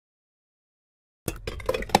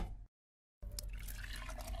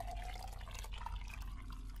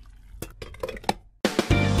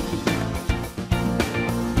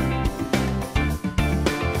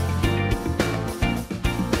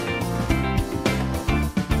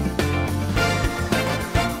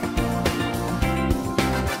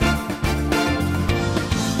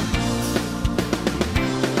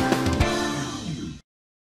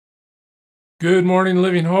Good morning,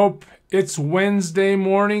 Living Hope. It's Wednesday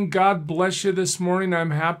morning. God bless you this morning.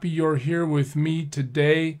 I'm happy you're here with me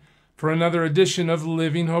today for another edition of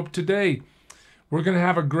Living Hope Today. We're going to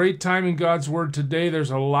have a great time in God's Word today.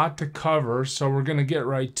 There's a lot to cover, so we're going to get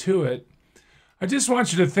right to it. I just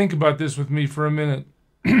want you to think about this with me for a minute.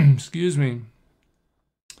 Excuse me.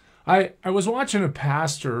 I was watching a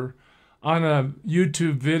pastor on a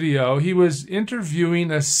YouTube video. He was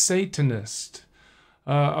interviewing a Satanist,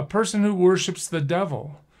 a person who worships the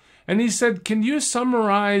devil. And he said, can you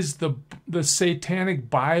summarize the satanic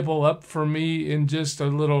Bible up for me in just a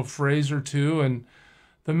little phrase or two? And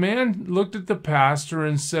the man looked at the pastor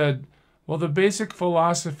and said, well, the basic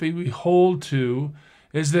philosophy we hold to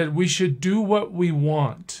is that we should do what we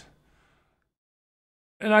want.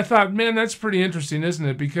 And I thought, man, that's pretty interesting, isn't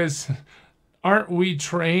it? Because aren't we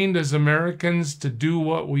trained as Americans to do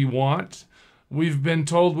what we want? We've been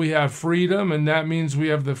told we have freedom, and that means we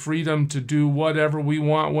have the freedom to do whatever we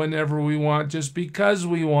want, whenever we want, just because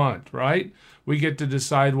we want, right? We get to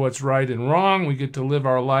decide what's right and wrong. We get to live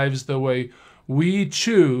our lives the way we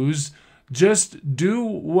choose. Just do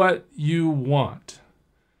what you want.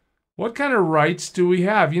 What kind of rights do we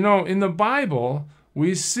have? You know, in the Bible,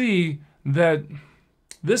 we see that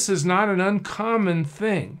this is not an uncommon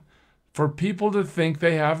thing for people to think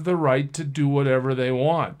they have the right to do whatever they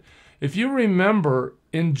want. If you remember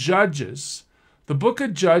in Judges, the book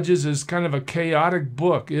of Judges is kind of a chaotic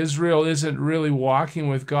book. Israel isn't really walking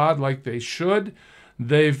with God like they should.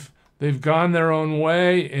 They've gone their own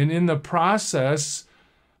way, and in the process,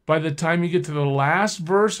 by the time you get to the last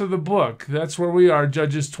verse of the book, that's where we are,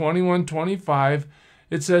 Judges 21:25,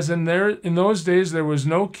 it says, in those days there was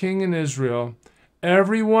no king in Israel.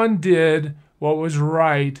 Everyone did what was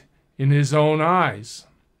right in his own eyes.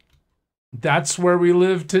 That's where we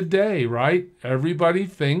live today, right? Everybody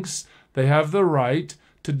thinks they have the right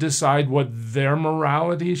to decide what their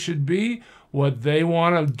morality should be, what they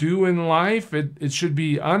want to do in life. It should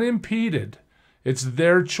be unimpeded. It's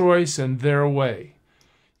their choice and their way.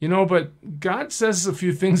 You know, but God says a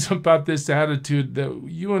few things about this attitude that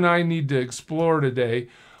you and I need to explore today.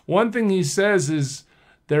 One thing he says is,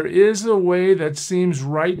 there is a way that seems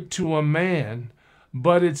right to a man,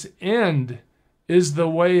 but its end is the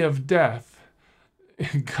way of death.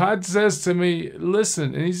 God says to me,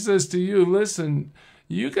 listen, and he says to you, listen,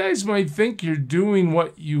 you guys might think you're doing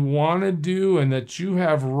what you want to do and that you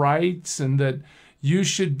have rights and that you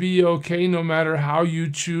should be okay no matter how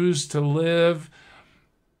you choose to live.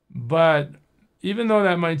 But even though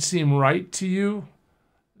that might seem right to you,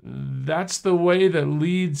 that's the way that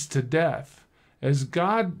leads to death. As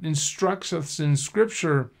God instructs us in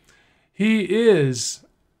Scripture, he is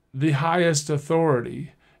the highest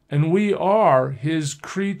authority, and we are his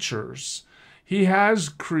creatures. He has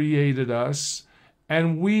created us,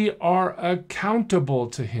 and we are accountable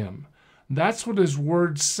to him. That's what his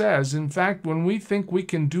word says. In fact, when we think we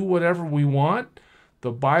can do whatever we want,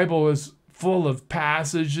 the Bible is full of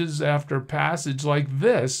passages after passage like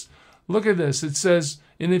this. Look at this. It says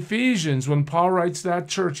in Ephesians, when Paul writes that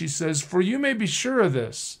church, he says, for you may be sure of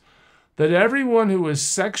this, that everyone who is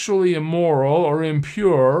sexually immoral or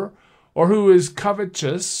impure, or who is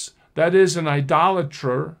covetous, that is an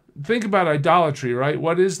idolater. Think about idolatry, right?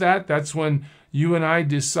 What is that? That's when you and I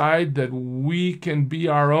decide that we can be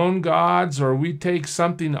our own gods, or we take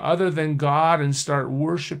something other than God and start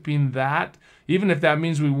worshiping that, even if that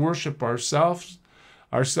means we worship ourselves.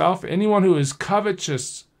 Anyone who is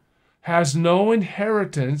covetous has no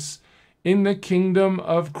inheritance in the kingdom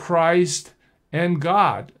of Christ and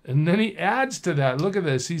God. And then he adds to that. Look at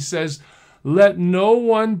this. He says, let no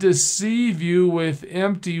one deceive you with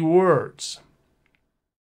empty words.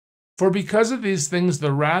 For because of these things,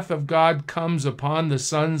 the wrath of God comes upon the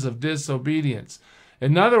sons of disobedience.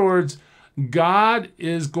 In other words, God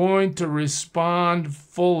is going to respond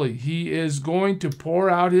fully. He is going to pour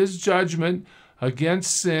out his judgment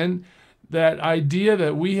against sin. That idea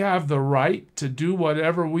that we have the right to do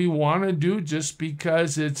whatever we want to do just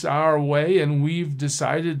because it's our way and we've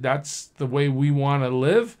decided that's the way we want to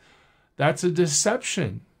live, that's a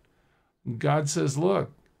deception. God says,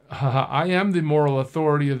 look, I am the moral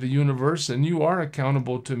authority of the universe and you are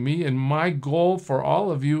accountable to me, and my goal for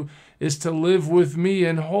all of you is to live with me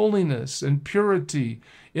in holiness and purity,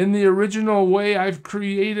 in the original way I've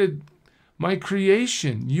created my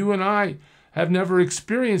creation. You and I have never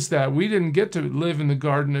experienced that. We didn't get to live in the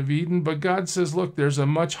Garden of Eden, but God says, look, there's a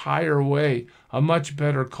much higher way, a much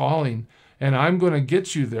better calling, and I'm going to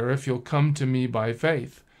get you there if you'll come to me by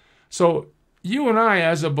faith. So you and I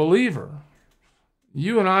as a believer,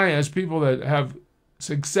 you and I as people that have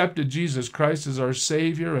accepted Jesus Christ as our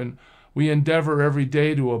Savior and we endeavor every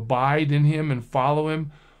day to abide in him and follow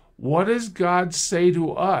him. What does God say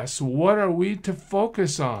to us? What are we to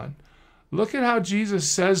focus on? Look at how Jesus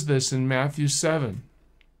says this in Matthew 7.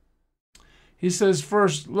 He says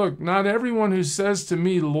first, look, not everyone who says to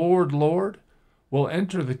me, Lord, Lord, will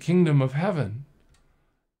enter the kingdom of heaven.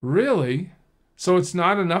 Really? So it's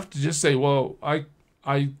not enough to just say, well,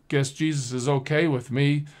 I guess Jesus is okay with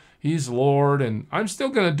me. He's Lord, and I'm still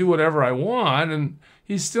going to do whatever I want, and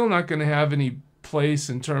he's still not going to have any place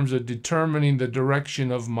in terms of determining the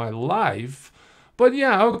direction of my life. But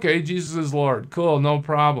yeah, okay, Jesus is Lord. Cool, no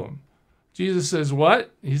problem. Jesus says,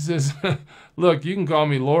 what? He says, look, you can call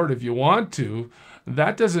me Lord if you want to.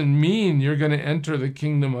 That doesn't mean you're going to enter the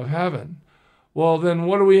kingdom of heaven. Well, then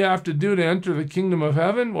what do we have to do to enter the kingdom of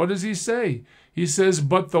heaven? What does he say? He says,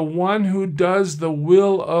 but the one who does the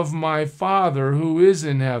will of my Father who is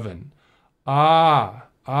in heaven.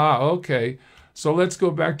 Okay. So let's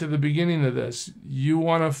go back to the beginning of this. You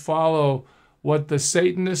want to follow what the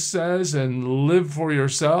Satanist says and live for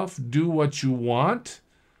yourself, do what you want?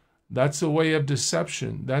 That's a way of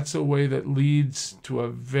deception. That's a way that leads to a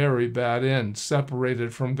very bad end,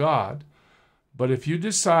 separated from God. But if you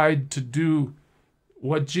decide to do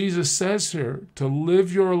what Jesus says here, to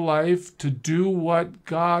live your life, to do what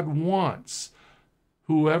God wants,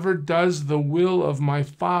 whoever does the will of my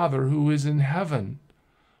Father who is in heaven,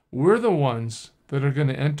 we're the ones that are going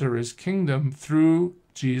to enter his kingdom through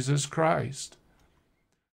Jesus Christ.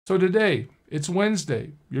 So today, it's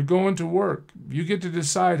Wednesday. You're going to work. You get to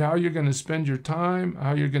decide how you're going to spend your time,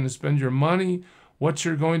 how you're going to spend your money, what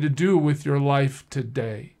you're going to do with your life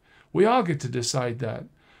today. We all get to decide that.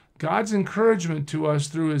 God's encouragement to us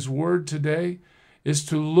through his word today is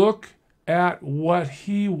to look at what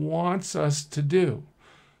he wants us to do,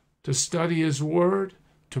 to study his word,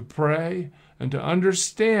 to pray, and to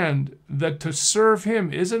understand that to serve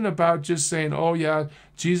him isn't about just saying, oh yeah,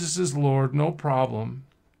 Jesus is Lord, no problem.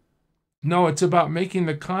 No, it's about making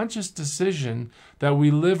the conscious decision that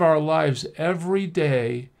we live our lives every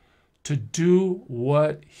day to do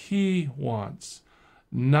what he wants,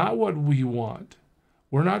 not what we want.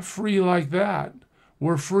 We're not free like that.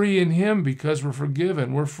 We're free in him because we're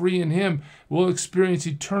forgiven. We're free in him. We'll experience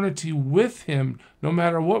eternity with him no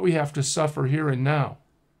matter what we have to suffer here and now.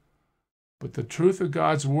 But the truth of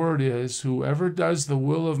God's word is, whoever does the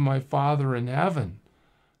will of my Father in heaven,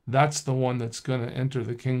 that's the one that's going to enter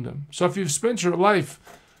the kingdom. So if you've spent your life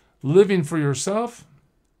living for yourself,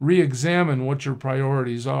 re-examine what your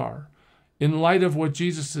priorities are. In light of what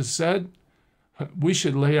Jesus has said, we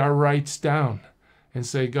should lay our rights down and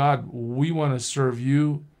say, God, we want to serve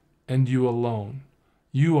you and you alone.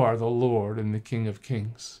 You are the Lord and the King of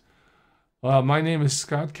Kings. My name is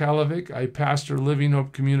Scott Kalovic. I pastor Living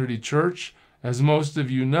Hope Community Church. As most of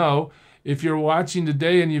you know, if you're watching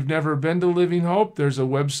today and you've never been to Living Hope, there's a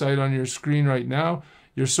website on your screen right now.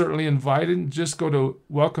 You're certainly invited. Just go to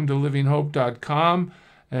welcometolivinghope.com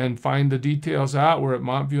and find the details out. We're at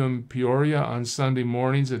Montview and Peoria on Sunday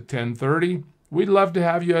mornings at 10:30. We'd love to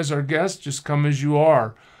have you as our guest. Just come as you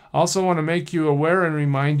are. I also want to make you aware and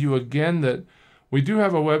remind you again that we do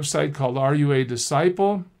have a website called Are You a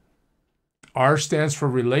Disciple? R stands for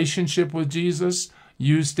relationship with Jesus.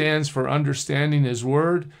 U stands for understanding his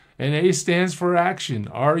word. And A stands for action.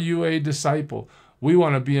 Are you a disciple? We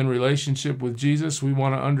want to be in relationship with Jesus. We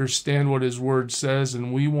want to understand what his word says,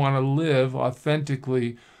 and we want to live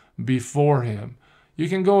authentically before him. You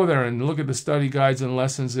can go there and look at the study guides and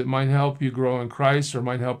lessons that might help you grow in Christ or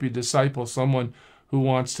might help you disciple someone who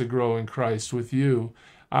wants to grow in Christ with you.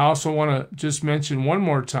 I also want to just mention one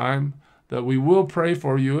more time that we will pray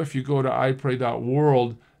for you if you go to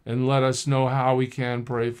ipray.world and let us know how we can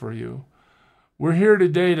pray for you. We're here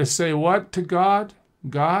today to say what to God?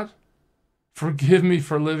 God, forgive me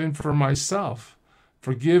for living for myself.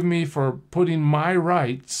 Forgive me for putting my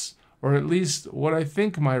rights, or at least what I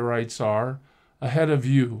think my rights are, ahead of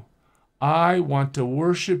you. I want to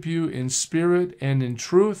worship you in spirit and in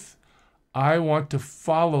truth. I want to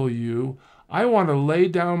follow you. I want to lay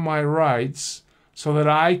down my rights so that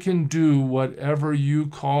I can do whatever you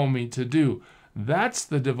call me to do. That's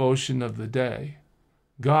the devotion of the day.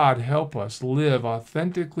 God, help us live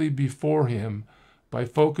authentically before him by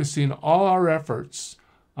focusing all our efforts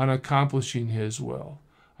on accomplishing his will.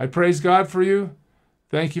 I praise God for you.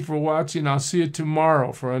 Thank you for watching. I'll see you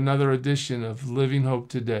tomorrow for another edition of Living Hope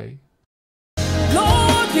Today.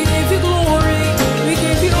 Lord, we give you glory.